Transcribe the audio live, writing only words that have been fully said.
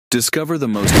Discover the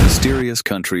most mysterious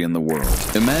country in the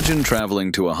world. Imagine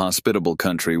traveling to a hospitable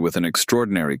country with an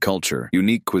extraordinary culture,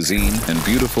 unique cuisine, and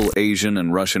beautiful Asian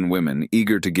and Russian women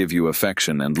eager to give you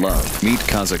affection and love. Meet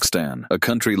Kazakhstan, a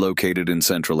country located in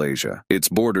Central Asia. Its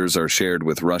borders are shared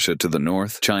with Russia to the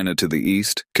north, China to the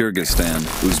east, Kyrgyzstan,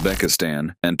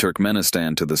 Uzbekistan, and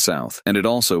Turkmenistan to the south, and it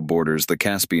also borders the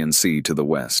Caspian Sea to the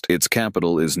west. Its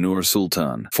capital is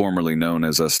Nur-Sultan, formerly known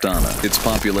as Astana. Its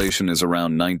population is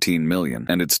around 19 million,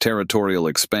 and its territorial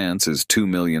expanse is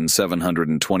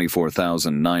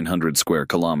 2,724,900 square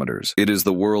kilometers. It is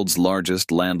the world's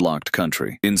largest landlocked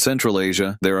country. In Central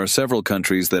Asia, there are several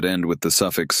countries that end with the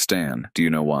suffix stan. Do you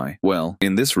know why? Well,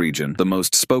 in this region, the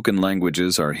most spoken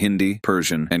languages are Hindi,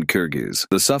 Persian, and Kyrgyz.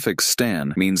 The suffix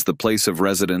stan means the place of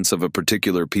residence of a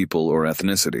particular people or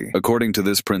ethnicity. According to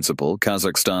this principle,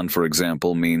 Kazakhstan, for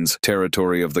example, means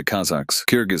territory of the Kazakhs,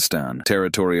 Kyrgyzstan,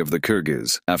 territory of the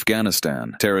Kyrgyz,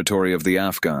 Afghanistan, territory of the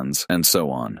Afghans, and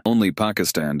so on. Only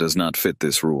Pakistan does not fit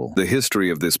this rule. The history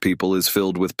of this people is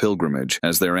filled with pilgrimage,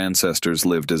 as their ancestors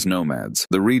lived as nomads.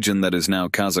 The region that is now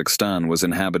Kazakhstan was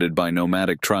inhabited by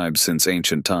nomadic tribes since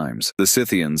ancient times. The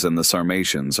Scythians and the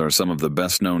Sarmatians are some of the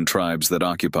best-known tribes that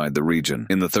occupied the region.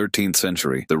 In the 13th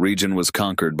century, the region was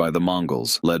conquered by the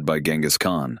Mongols, led by Genghis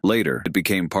Khan. Later, it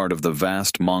became part of the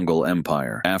vast Mongol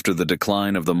Empire. After the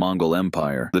decline of the Mongol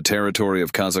Empire, the territory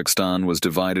of Kazakhstan was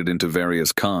divided into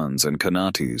various khans and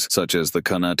khanates, such as the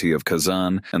Khanate of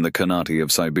Kazan and the Khanate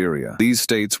of Siberia. These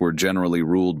states were generally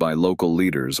ruled by local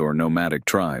leaders or nomadic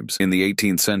tribes. In the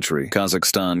 18th century,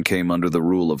 Kazakhstan came under the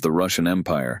rule of the Russian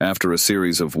Empire after a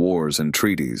series of wars and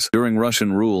treaties. During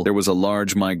Russian rule, there was a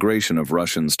large migration of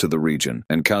Russians to the region,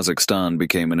 and Kazakhstan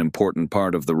became an important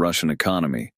part of the Russian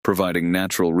economy, providing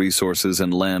natural resources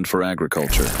and land for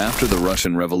agriculture. After the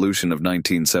Russian Revolution of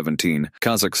 1917,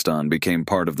 Kazakhstan became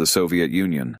part of the Soviet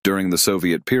Union. During the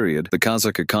Soviet period, the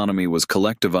Kazakh economy was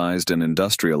collectivized and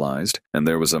industrialized, and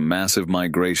there was a massive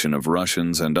migration of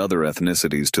Russians and other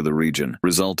ethnicities to the region,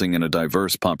 resulting in a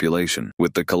diverse population.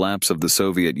 With the collapse of the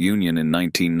Soviet Union in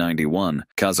 1991,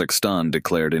 Kazakhstan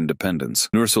declared independence.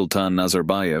 Nur-Sultan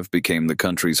Nazarbayev became the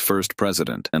country's first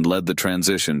president and led the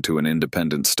transition to an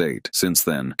independent state. Since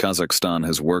then, Kazakhstan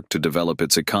has worked to develop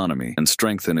its economy and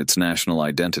strengthen its national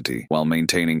identity while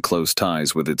maintaining close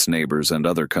ties with its neighbors and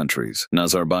other countries.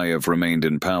 Nazarbayev remained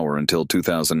in power until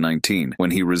 2019,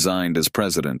 when he resigned as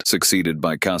president, succeeded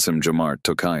by Kassym-Jomart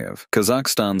Tokayev.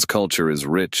 Kazakhstan's culture is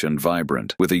rich and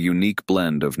vibrant, with a unique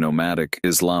blend of nomadic,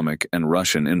 Islamic, and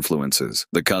Russian influences.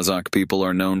 The Kazakh people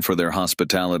are known for their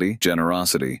hospitality,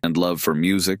 generosity, and love for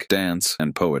music, dance,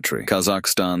 and poetry.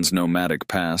 Kazakhstan's nomadic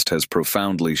past has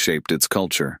profoundly shaped its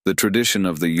culture. The tradition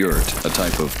of the yurt, a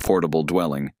type of portable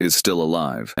dwelling, is still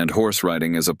alive, and horse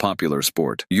riding is a popular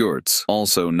sport. Yurts,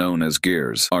 also known as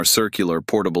girs, are circular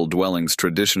portable dwellings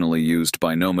traditionally used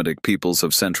by nomadic peoples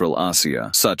of Central Asia,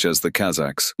 such as the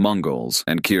Kazakhs, Mongols,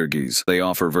 and Kyrgyz. They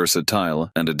offer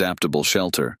versatile and adaptable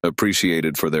shelter,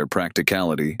 appreciated for their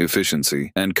practicality,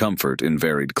 efficiency, and comfort in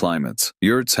varied climates.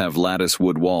 Yurts have lattice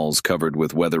wood walls covered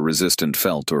with weather-resistant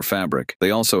felt or fabric.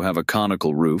 They also have a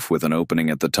conical roof with an opening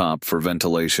at the top for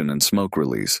ventilation and smoke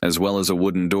release, as well as a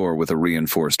wooden door with a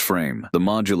reinforced frame. The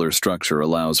modular structure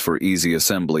allows for easy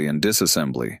assembly and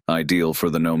disassembly, ideal for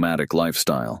the nomadic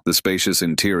lifestyle. The spacious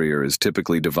interior is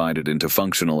typically divided into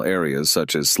functional areas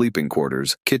such as sleeping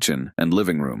quarters, kitchen, and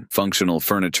living room. Functional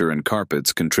furniture and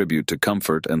carpets contribute to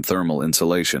comfort and thermal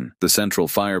insulation. The central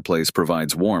fireplace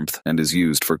provides warmth and is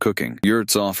used for cooking.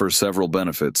 Yurts offer several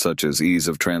benefits such as ease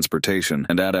of transportation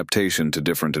and adaptation to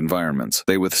different environments.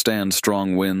 They withstand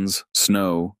strong winds,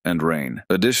 snow, and rain.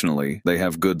 Additionally, they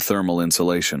have good thermal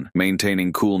insulation,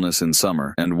 maintaining coolness in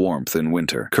summer and warmth in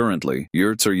winter. Currently,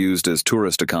 yurts are used as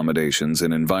tourist accommodations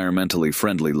in environmentally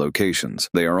friendly locations.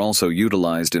 They are also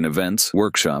utilized in events,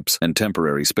 workshops, and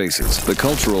temporary spaces. The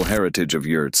cultural heritage of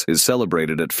yurts is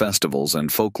celebrated at festivals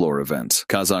and folklore events.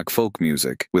 Kazakh folk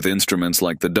music, with instruments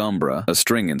like the dombra, a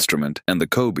string instrument, and the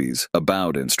kobys, a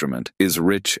bowed instrument, is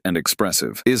rich and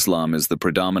expressive. Islam is the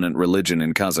predominant religion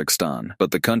in Kazakhstan,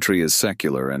 but the country is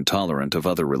secular and tolerant of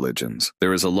other religions.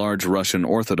 There is a large Russian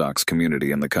Orthodox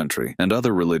community in the country, and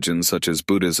other religions such as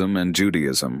Buddhism and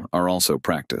Judaism are also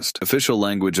practiced. Official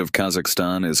language of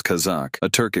Kazakhstan is Kazakh, a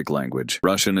Turkic language.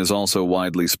 Russian is also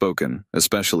widely spoken,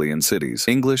 especially in cities.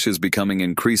 English is becoming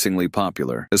increasingly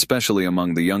popular, especially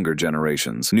among the younger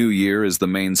generations. New Year is the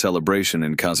main celebration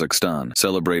in Kazakhstan,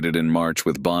 celebrated in March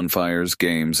with bonfires,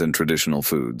 games, and traditional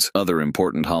foods. Other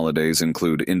important holidays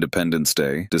include Independence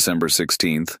Day, December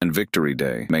 16th, and Victory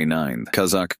Day, May 9th.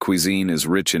 Kazakh cuisine is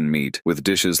rich in meat, with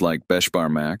dishes like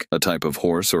beshbarmak, a type of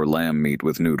horse or lamb meat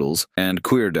with noodles, and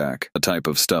kuyrdak, a type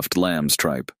of stuffed lamb's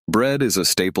tripe. Bread is a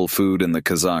staple food in the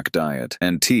Kazakh diet,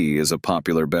 and tea is a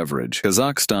popular beverage.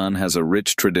 Kazakhstan has a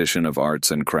rich tradition of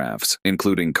arts and crafts,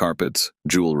 including carpets,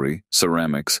 jewelry,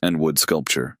 ceramics, and wood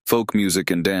sculpture. Folk music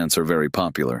and dance are very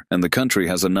popular, and the country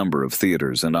has a number of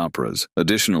theaters and operas.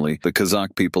 Additionally, the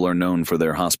Kazakh people are known for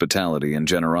their hospitality and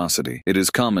generosity. It is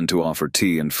common to offer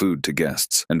tea and food to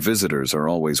guests, and visitors are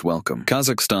always welcome.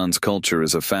 Kazakhstan's culture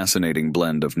is a fascinating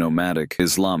blend of nomadic,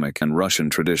 Islamic, and Russian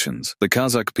traditions. The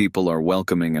Kazakh people are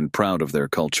welcoming and proud of their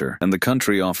culture, and the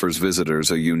country offers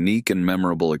visitors a unique and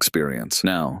memorable experience.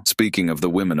 Now, speaking of the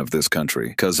women of this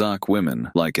country, Kazakh women,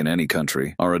 like in any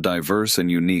country, are a diverse and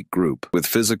unique group, with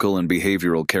physical and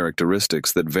behavioral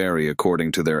characteristics that vary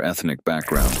according to their ethnic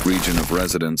background, region of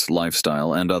residence,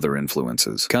 lifestyle, and other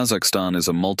influences. Kazakhstan is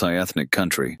a multi-ethnic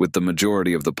country, with the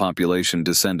majority of the population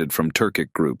descended from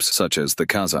Turkic groups, such as the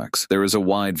Kazakhs. There is a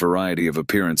wide variety of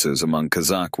appearances among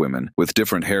Kazakh women, with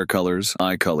different hair colors,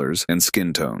 eye colors, and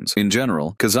skin tones. In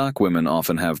general, Kazakh women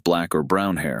often have black or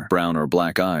brown hair, brown or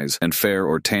black eyes, and fair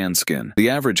or tan skin. The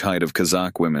average height of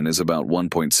Kazakh women is about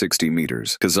 1.60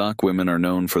 meters. Kazakh women are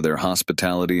known for their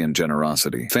hospitality and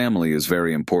generosity. Family is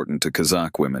very important to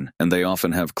Kazakh women, and they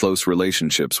often have close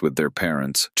relationships with their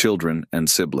parents, children, and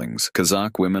siblings.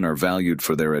 Kazakh women are valued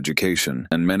for their education,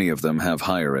 and many of them have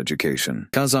higher education.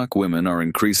 Kazakh women are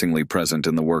increasingly present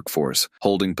in the workforce,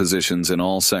 holding positions in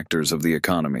all sectors of the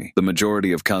economy. The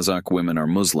majority of Kazakh women are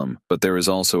Muslim, but there is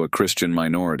also a Christian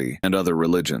minority and other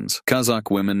religions.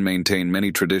 Kazakh women maintain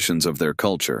many traditions of their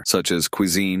culture, such as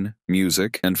cuisine,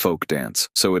 music, and folk dance,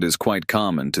 so it is quite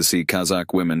common to see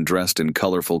Kazakh women dressed in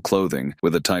colorful clothing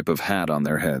with a type of hat on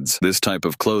their heads. This type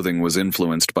of clothing was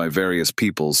influenced by various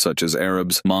peoples such as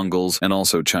Arabs, Mongols, and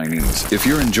also Chinese. If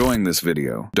you're enjoying this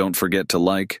video, don't forget to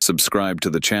like, subscribe to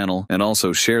the channel, and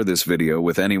also share this video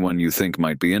with anyone you think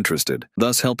might be interested,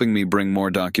 thus helping me bring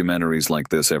more documentaries like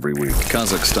this every week.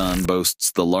 Kazakhstan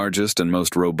boasts the largest and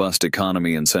most robust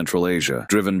economy in Central Asia,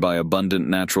 driven by abundant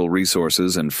natural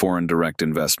resources and foreign direct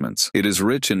investments. It is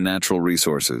rich in natural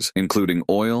resources, including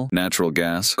oil, natural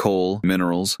gas, coal,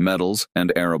 minerals, metals,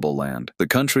 and arable land. The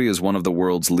country is one of the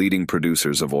world's leading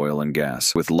producers of oil and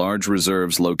gas, with large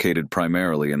reserves located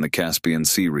primarily in the Caspian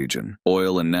Sea region.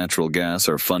 Oil and natural gas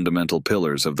are fundamental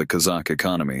pillars of the Kazakh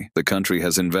economy. The country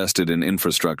has invested in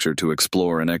infrastructure to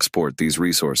explore and export these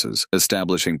resources,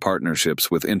 establishing partnerships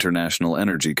with international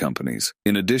energy companies.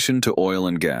 In addition to oil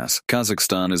and gas,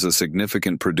 Kazakhstan is a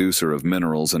significant producer of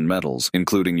minerals and metals,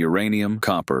 including uranium,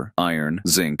 copper, iron,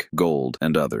 zinc, gold,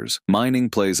 and others. Mining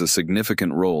plays a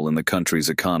significant role in the country's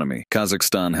economy.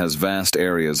 Kazakhstan has vast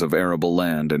areas of arable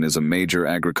land and is a major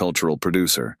agricultural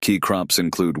producer. Key crops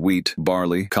include wheat,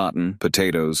 barley, cotton,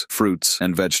 potatoes, fruits,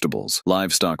 and vegetables.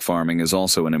 Livestock farming is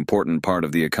also an important part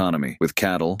of the economy, with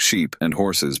cattle, sheep, and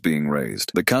horses being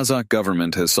raised. The Kazakh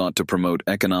government has sought to promote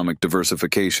economic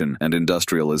diversification and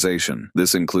industrialization.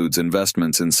 This includes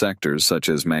investments in sectors such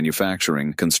as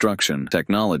manufacturing, construction,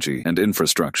 technology, and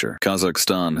infrastructure.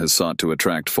 Kazakhstan has sought to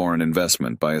attract foreign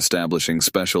investment by establishing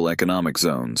special economic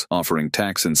zones, offering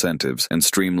tax incentives, and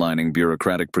streamlining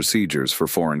bureaucratic procedures for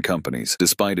foreign companies.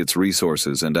 Despite its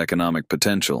resources and economic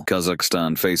potential,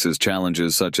 Kazakhstan faces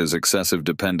challenges such as excessive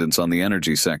dependence on the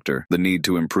energy sector, the need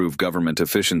to improve government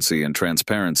efficiency and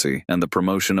transparency, and the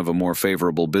promotion of a more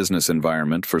favorable business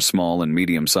environment for small and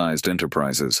medium-sized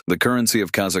enterprises. The currency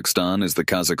of Kazakhstan is the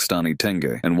Kazakhstani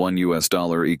tenge, and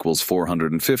 $1 equals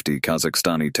 450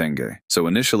 Kazakhstani tenge. So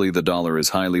initially the dollar is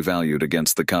highly valued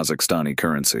against the Kazakhstani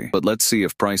currency. But let's see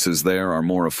if prices there are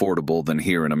more affordable than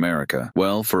here in America.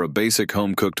 Well, for a basic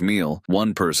home-cooked meal,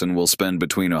 one person will spend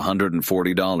between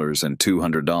 $140 and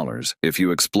 $200. If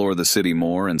you explore the city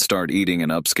more and start eating in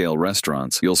upscale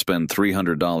restaurants, you'll spend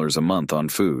 $300 a month on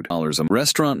food.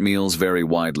 Restaurant meals vary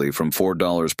widely from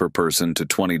 $4 per person to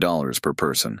 $20 per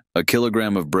person. A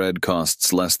kilogram of bread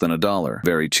costs less than $1.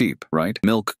 Very cheap, right?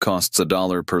 Milk costs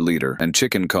 $1 per liter, and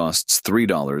chicken costs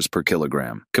 $3 per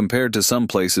kilogram. Compared to some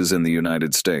places in the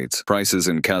United States, prices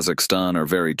in Kazakhstan are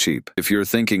very cheap. If you're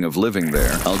thinking of living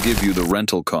there, I'll give you the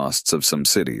rental costs of some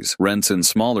cities. Rents in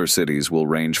smaller cities will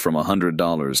range from $100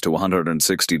 to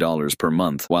 $160 per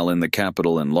month, while in the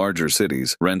capital and larger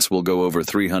cities, rents will go over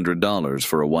 $300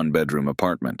 for a one-bedroom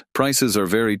apartment. Prices are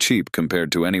very cheap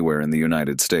compared to anywhere in the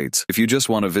United States. If you just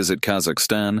want to visit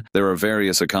Kazakhstan, there are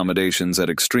various accommodations at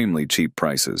extremely cheap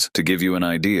prices. To give you an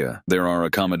idea, there are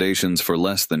accommodations for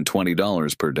less than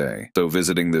 $20 per day. So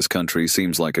visiting this country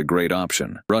seems like a great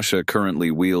option. Russia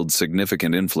currently wields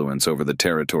significant influence over the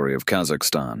territory of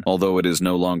Kazakhstan, although it is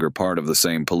no longer part of the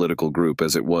same political group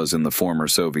as it was in the former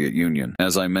Soviet Union.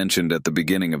 As I mentioned at the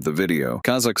beginning of the video,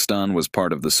 Kazakhstan was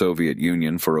part of the Soviet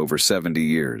Union for over 70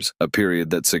 years, a period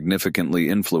that significantly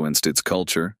influenced influenced its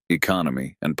culture,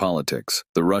 economy, and politics.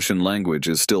 The Russian language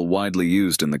is still widely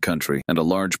used in the country, and a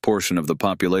large portion of the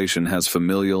population has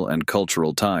familial and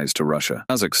cultural ties to Russia.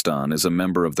 Kazakhstan is a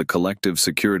member of the Collective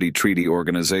Security Treaty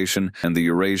Organization and the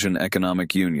Eurasian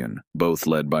Economic Union, both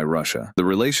led by Russia. The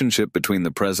relationship between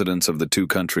the presidents of the two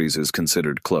countries is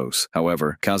considered close.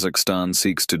 However, Kazakhstan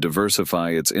seeks to diversify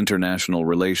its international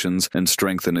relations and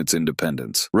strengthen its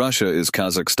independence. Russia is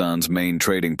Kazakhstan's main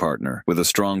trading partner, with a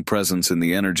strong presence in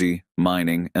the energy,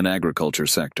 mining, and agriculture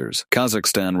sectors.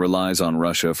 Kazakhstan relies on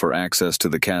Russia for access to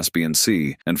the Caspian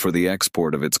Sea and for the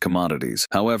export of its commodities.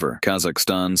 However,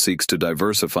 Kazakhstan seeks to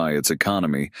diversify its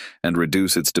economy and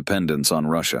reduce its dependence on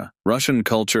Russia. Russian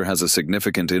culture has a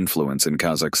significant influence in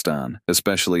Kazakhstan,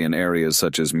 especially in areas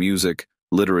such as music,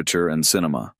 literature, and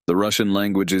cinema. The Russian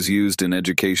language is used in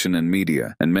education and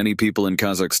media, and many people in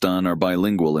Kazakhstan are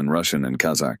bilingual in Russian and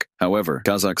Kazakh. However,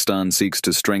 Kazakhstan seeks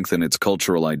to strengthen its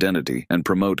cultural identity and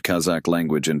promote Kazakh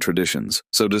language and traditions.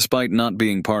 So despite not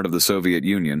being part of the Soviet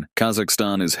Union,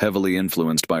 Kazakhstan is heavily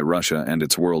influenced by Russia and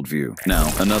its worldview.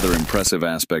 Now, another impressive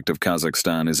aspect of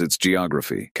Kazakhstan is its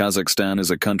geography. Kazakhstan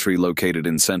is a country located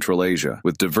in Central Asia,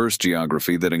 with diverse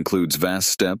geography that includes vast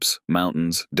steppes,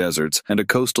 mountains, deserts, and a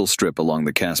coastal strip along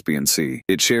the Caspian Sea.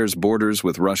 It shares borders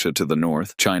with Russia to the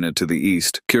north, China to the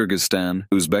east, Kyrgyzstan,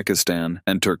 Uzbekistan,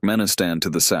 and Turkmenistan to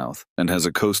the south, and has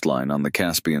a coastline on the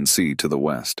Caspian Sea to the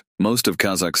west. Most of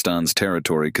Kazakhstan's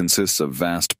territory consists of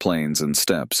vast plains and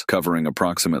steppes, covering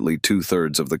approximately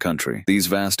 2/3 of the country. These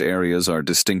vast areas are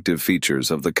distinctive features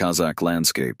of the Kazakh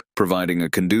landscape, providing a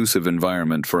conducive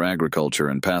environment for agriculture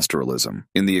and pastoralism.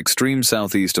 In the extreme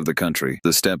southeast of the country,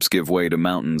 the steppes give way to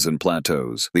mountains and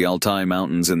plateaus. The Altai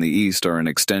Mountains in the east are an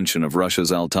extension of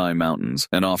Russia's Altai Mountains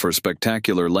and offer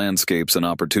spectacular landscapes and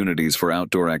opportunities for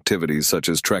outdoor activities such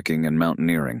as trekking and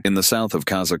mountaineering. In the south of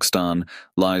Kazakhstan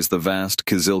lies the vast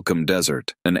Kizilkum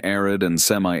Desert, an arid and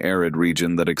semi-arid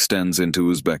region that extends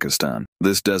into Uzbekistan.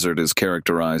 This desert is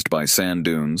characterized by sand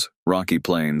dunes, rocky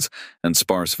plains, and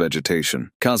sparse vegetation.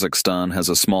 Kazakhstan has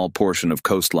a small portion of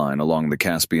coastline along the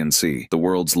Caspian Sea, the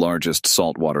world's largest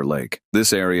saltwater lake.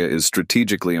 This area is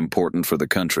strategically important for the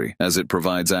country, as it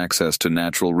provides access to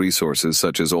natural resources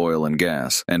such as oil and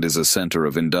gas, and is a center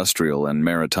of industrial and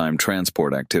maritime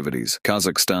transport activities.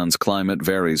 Kazakhstan's climate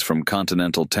varies from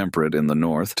continental temperate in the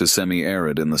north to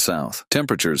semi-arid in the south.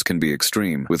 Temperatures can be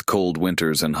extreme, with cold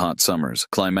winters and hot summers.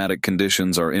 Climatic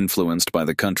conditions are influenced by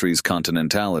the country's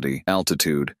continentality,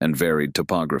 altitude, and varied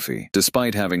topography.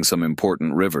 Despite having some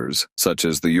important rivers, such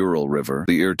as the Ural River,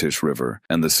 the Irtysh River,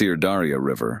 and the Sirdarya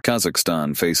River,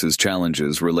 Kazakhstan faces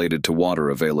challenges related to water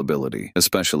availability,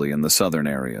 especially in the southern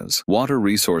areas. Water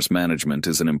resource management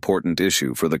is an important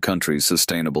issue for the country's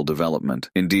sustainable development.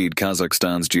 Indeed,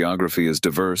 Kazakhstan's geography is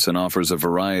diverse and offers a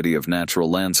variety of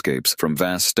natural landscapes, from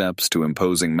vast steppes to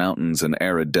imposing mountains and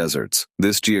arid deserts.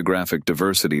 This geographic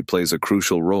diversity plays a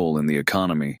crucial role in the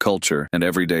economy, culture, and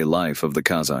everyday life of the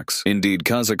Kazakhs. Indeed,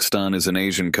 Kazakhstan is an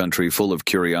Asian country full of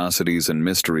curiosities and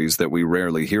mysteries that we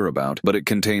rarely hear about, but it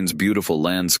contains beautiful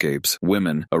landscapes,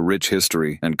 women, a rich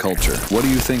history, and culture. What do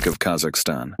you think of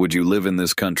Kazakhstan? Would you live in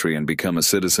this country and become a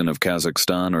citizen of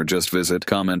Kazakhstan, or just visit?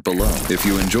 Comment below. If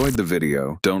you enjoyed the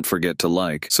video, don't forget to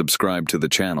like, subscribe to the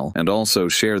channel, and also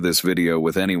share this video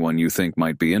with anyone you think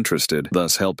might be interested,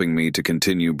 thus helping me to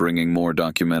continue bringing more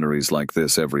documentaries like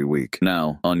this every week.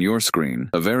 Now, on your screen,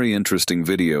 a very interesting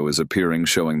video is appearing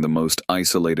showing the most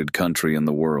isolated country in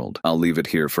the world. I'll leave it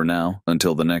here for now,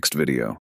 until the next video.